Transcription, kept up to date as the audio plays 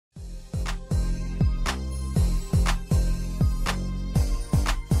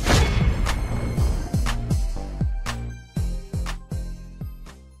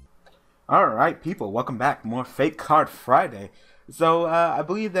Alright, people, welcome back. More Fake Card Friday. I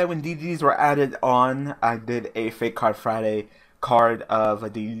believe that when DDs were added on, I did a Fake Card Friday card of a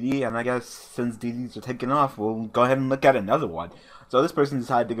DD, and I guess since DDs are taking off, we'll go ahead and look at another one. So this person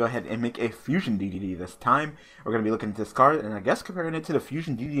decided to go ahead and make a Fusion DDD this time. We're going to be looking at this card, and I guess comparing it to the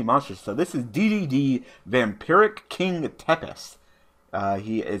Fusion DDD monsters. So this is DDD Vampiric King Tepes.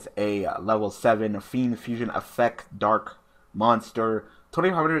 He is a level 7 Fiend Fusion Effect Dark Monster.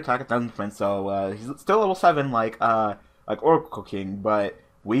 2500 attack, 1000 defense, so he's still level 7 like Oracle King, but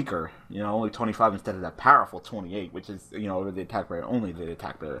weaker. You know, only 25 instead of that powerful 28, which is, you know, the attack barrier, only the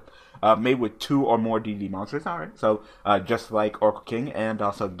attack barrier. Made with 2 or more DD monsters, alright. So, just like Oracle King and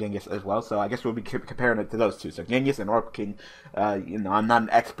also Genghis as well. So, I guess we'll be comparing it to those two. So, Genghis and Oracle King, you know, I'm not an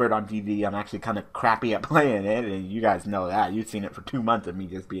expert on DD. I'm actually kind of crappy at playing it, and you guys know that. You've seen it for 2 months of me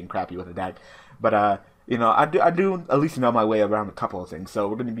just being crappy with a deck. But, you know, I do at least know my way around a couple of things. So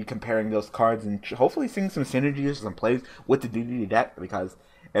we're going to be comparing those cards and hopefully seeing some synergies, some plays with the DDD deck. Because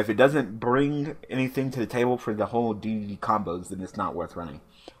if it doesn't bring anything to the table for the whole DDD combos, then it's not worth running.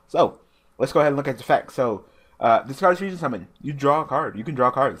 So let's go ahead and look at the effect. So this card's Fusion Summon. You draw a card. You can draw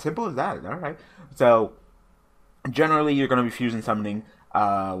a card. Simple as that. All right. So generally, you're going to be Fusion Summoning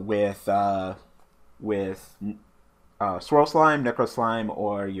with Swirl Slime, Necro Slime,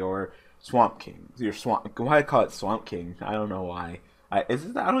 or your Swamp King. Your Swamp. Why I call it Swamp King? I don't know why. I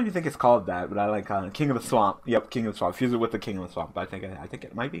don't even think it's called that, but I like King of the Swamp. Yep, King of the Swamp. Fuse it with the King of the Swamp. I think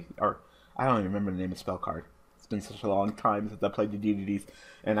it might be, or I don't even remember the name of the spell card. It's been such a long time since I played the DDDs,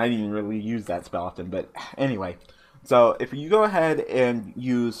 and I didn't even really use that spell often. But anyway, so if you go ahead and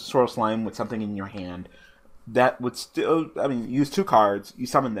use Swirl Slime with something in your hand, that would still, I mean, use 2 cards. You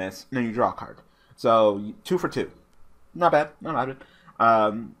summon this, and then you draw a card. So 2 for 2. Not bad. Not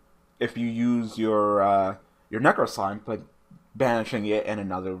bad. If you use your Necro Slime, like banishing it and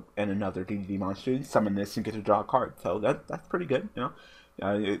another DDD monster, you summon this and get to draw a card. So that's pretty good, you know.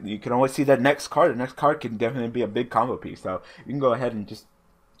 You can always see that next card. The next card can definitely be a big combo piece. So you can go ahead and just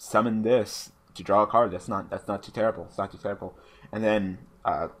summon this to draw a card. That's not too terrible. It's not too terrible. And then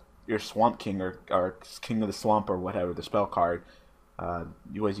your Swamp King or King of the Swamp or whatever the spell card. I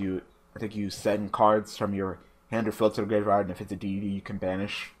think you send cards from your hand or field to the graveyard, and if it's a DD, you can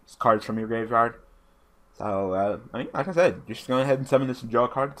banish cards from your graveyard. So, I mean, like I said, just go ahead and summon this and draw a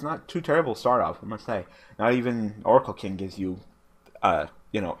card. It's not too terrible to start off, I must say. Not even Oracle King gives you,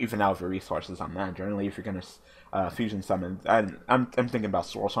 you know, even out of your resources on that. Generally, if you're going to Fusion Summon, I'm thinking about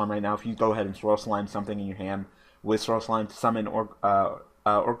Swirl Slime right now. If you go ahead and Swirl Slime something in your hand with Swirl Slime to summon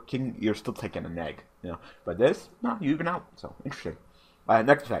Oracle King, you're still taking an egg, you know. But this, no, you even out. So, interesting.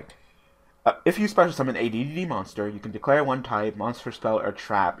 Next effect. If you special summon a DDD monster, you can declare one type, monster, spell, or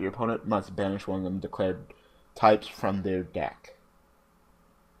trap. Your opponent must banish one of them declared types from their deck.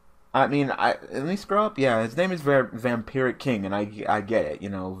 I mean, let me scroll up. Yeah, his name is Vampiric King, and I get it. You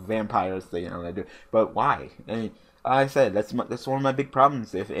know, vampires, they do. But why? I mean, like I said, that's one of my big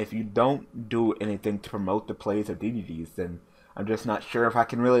problems. If you don't do anything to promote the plays of DDDs, then I'm just not sure if I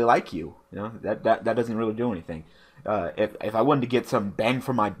can really like you. You know, that doesn't really do anything. If I wanted to get some bang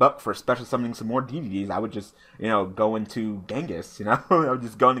for my buck for special summoning some more DVDs, I would just, you know, go into Genghis, you know? I would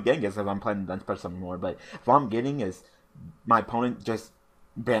just go into Genghis if I'm planning on special summoning more. But if all I'm getting is my opponent just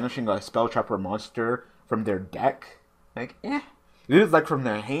banishing a spell trap or monster from their deck, like, eh. If it was like from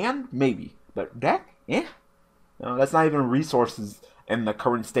their hand, maybe. But deck, eh. No, that's not even resources in the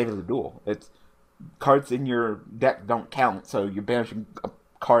current state of the duel. It's cards in your deck don't count, so you're banishing a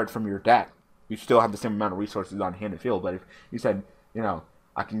card from your deck. You still have the same amount of resources on hand and field, but if you said, you know,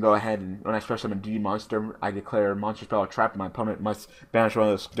 I can go ahead and when I special summon a DD monster, I declare a monster spell or trap, my opponent must banish one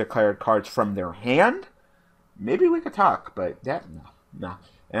of those declared cards from their hand, maybe we could talk, but that, no.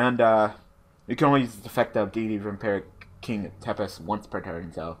 And, you can only use the effect of DD Vampiric King Tepes once per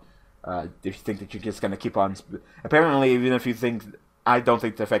turn, so, if you think that you're just gonna keep on, apparently, even if you think, I don't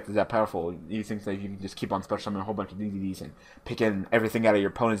think the effect is that powerful. You think that you can just keep on special summoning a whole bunch of DVDs and picking everything out of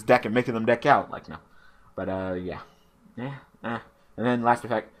your opponent's deck and making them deck out. Like, no. But, yeah. And then last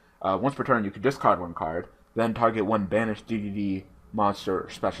effect, once per turn you can discard one card, then target one banished DDD monster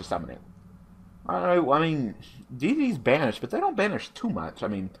or special summon it. Alright, well, I mean, DDD's banished, but they don't banish too much. I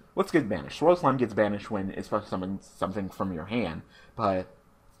mean, what's get banished? Swirl Slime gets banished when it special summons something from your hand, but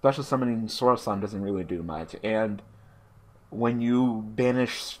special summoning Swirl Slime doesn't really do much, and when you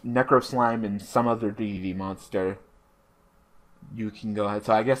banish Necro Slime and some other DDD monster, you can go ahead.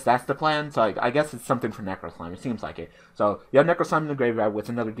 So I guess that's the plan. So I guess it's something for Necro Slime. It seems like it. So you have Necro Slime in the graveyard with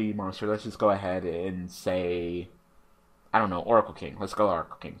another DDD monster. Let's just go ahead and say, I don't know, Oracle King. Let's go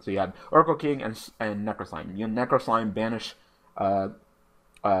Oracle King. So you have Oracle King and Necro Slime. You Necro Slime banish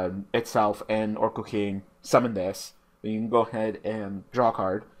itself and Oracle King summon this, then you can go ahead and draw a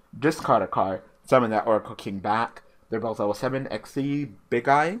card, discard a card, summon that Oracle King back. They're both level 7. XC, Big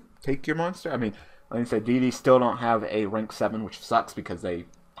Eye, take your monster. I mean, like I said, DD still don't have a rank 7, which sucks because they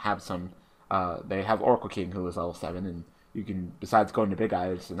have some. They have Oracle King who is level 7, and you can, besides going to Big Eye,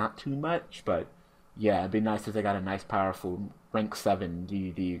 it's not too much, but yeah, it'd be nice if they got a nice, powerful rank 7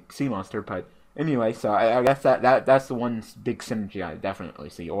 DD sea monster. But anyway, so I guess that's the one big synergy I definitely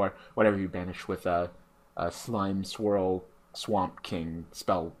see, or whatever you banish with a Slime Swirl Swamp King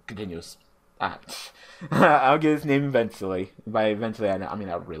spell continuous. I'll get his name eventually. By eventually, I mean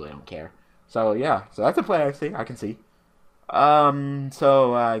I really don't care. So yeah, so that's a play I can see.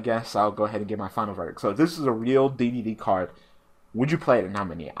 So I guess I'll go ahead and give my final verdict. So if this is a real DDD card, would you play it and how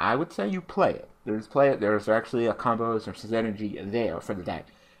many? I would say you play it. There's actually a combos, there's synergy there for the deck.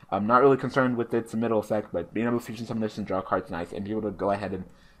 I'm not really concerned with its middle effect, but being able to fusion summon this and draw cards is nice, and be able to go ahead and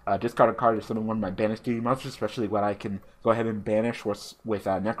discard a card to summon one of my banished DD monsters, especially what I can go ahead and banish with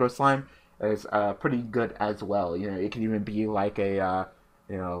Necro Slime, is pretty good as well. You know, it can even be like a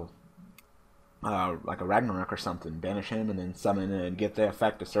like a Ragnarok or something. Banish him and then summon and get the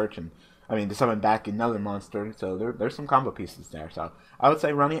effect to search and to summon back another monster. So there's some combo pieces there. So I would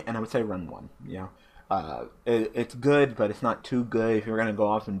say run it, and I would say run one. You know, it's good, but it's not too good. If you're gonna go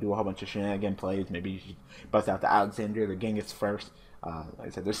off and do a whole bunch of shenanigan plays, maybe you should bust out the Alexandria, the Genghis first. Like I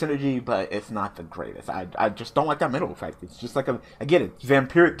said, there's synergy, but it's not the greatest. I just don't like that middle effect. It's just like I get it, it's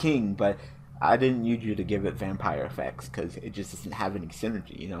Vampiric King, but I didn't need you to give it vampire effects because it just doesn't have any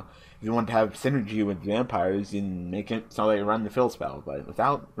synergy. You know, if you want to have synergy with vampires, you can make it so they run the fill spell, but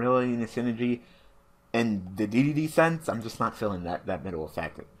without really any synergy in the DDD sense, I'm just not feeling that middle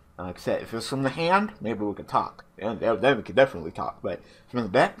effect. Like I said, if it's from the hand, maybe we could talk. Yeah, then we could definitely talk. But from the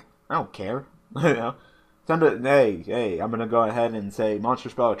deck, I don't care. You know, hey, I'm gonna go ahead and say monster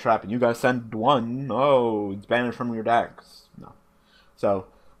spell or trap, and you guys send one. Oh, it's banished from your decks. No. So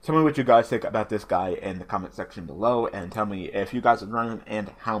tell me what you guys think about this guy in the comment section below, and tell me if you guys would run him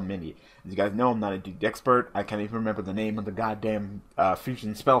and how many. As you guys know, I'm not a DD expert. I can't even remember the name of the goddamn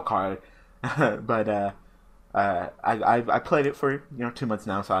fusion spell card, but I played it for 2 months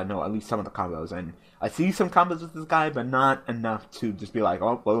now, so I know at least some of the combos, and I see some combos with this guy, but not enough to just be like,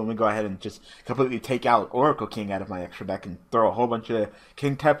 oh, well, let me go ahead and just completely take out Oracle King out of my extra deck and throw a whole bunch of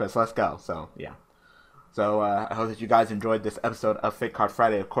King Tepes. Let's go. So yeah. So I hope that you guys enjoyed this episode of Fake Card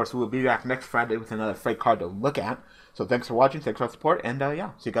Friday. Of course, we will be back next Friday with another fake card to look at. So thanks for watching, thanks for the support, and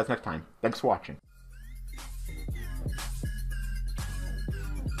yeah, see you guys next time. Thanks for watching.